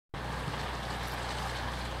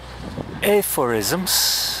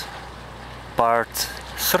Aphorisms, Part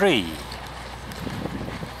 3.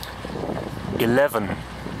 11.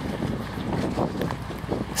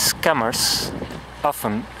 Scammers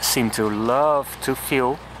often seem to love to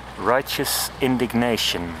feel righteous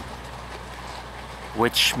indignation,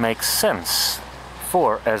 which makes sense,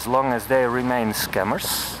 for as long as they remain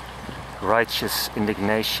scammers, righteous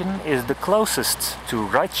indignation is the closest to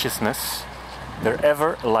righteousness they're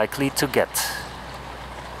ever likely to get.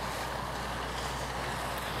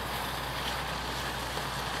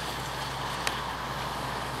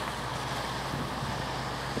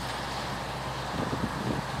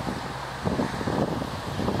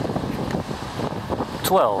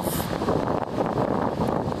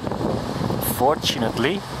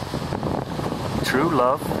 Fortunately, true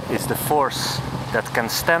love is the force that can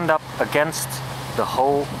stand up against the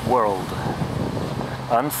whole world.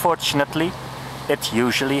 Unfortunately, it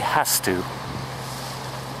usually has to.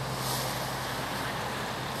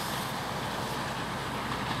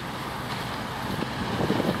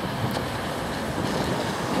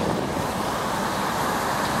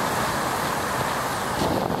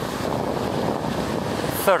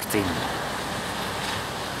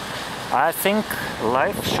 I think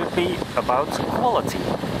life should be about quality,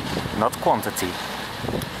 not quantity.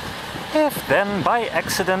 If then by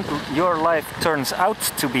accident your life turns out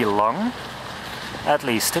to be long, at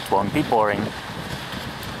least it won't be boring.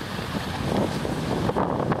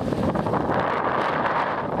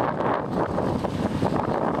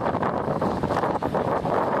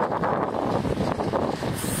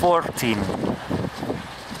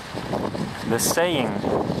 The saying,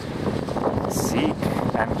 "Seek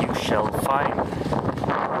and you shall find,"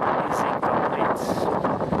 is incomplete.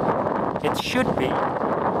 It should be,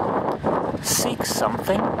 "Seek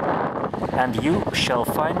something and you shall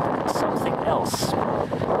find something else."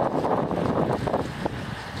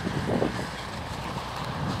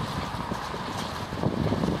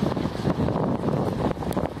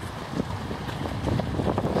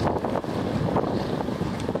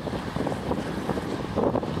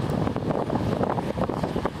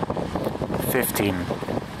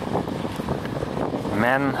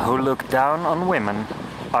 Men who look down on women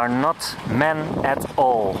are not men at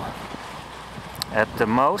all. At the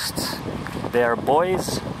most, they are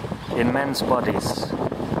boys in men's bodies.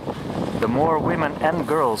 The more women and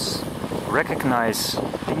girls recognize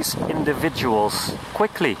these individuals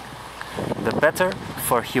quickly, the better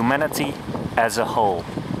for humanity as a whole.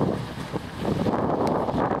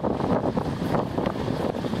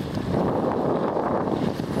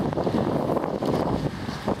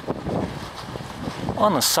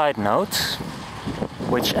 On a side note,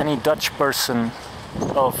 which any Dutch person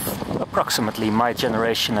of approximately my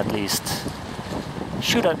generation at least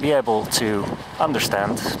should be able to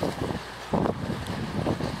understand.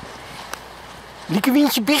 Lieke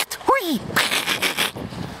windje dicht, hoi!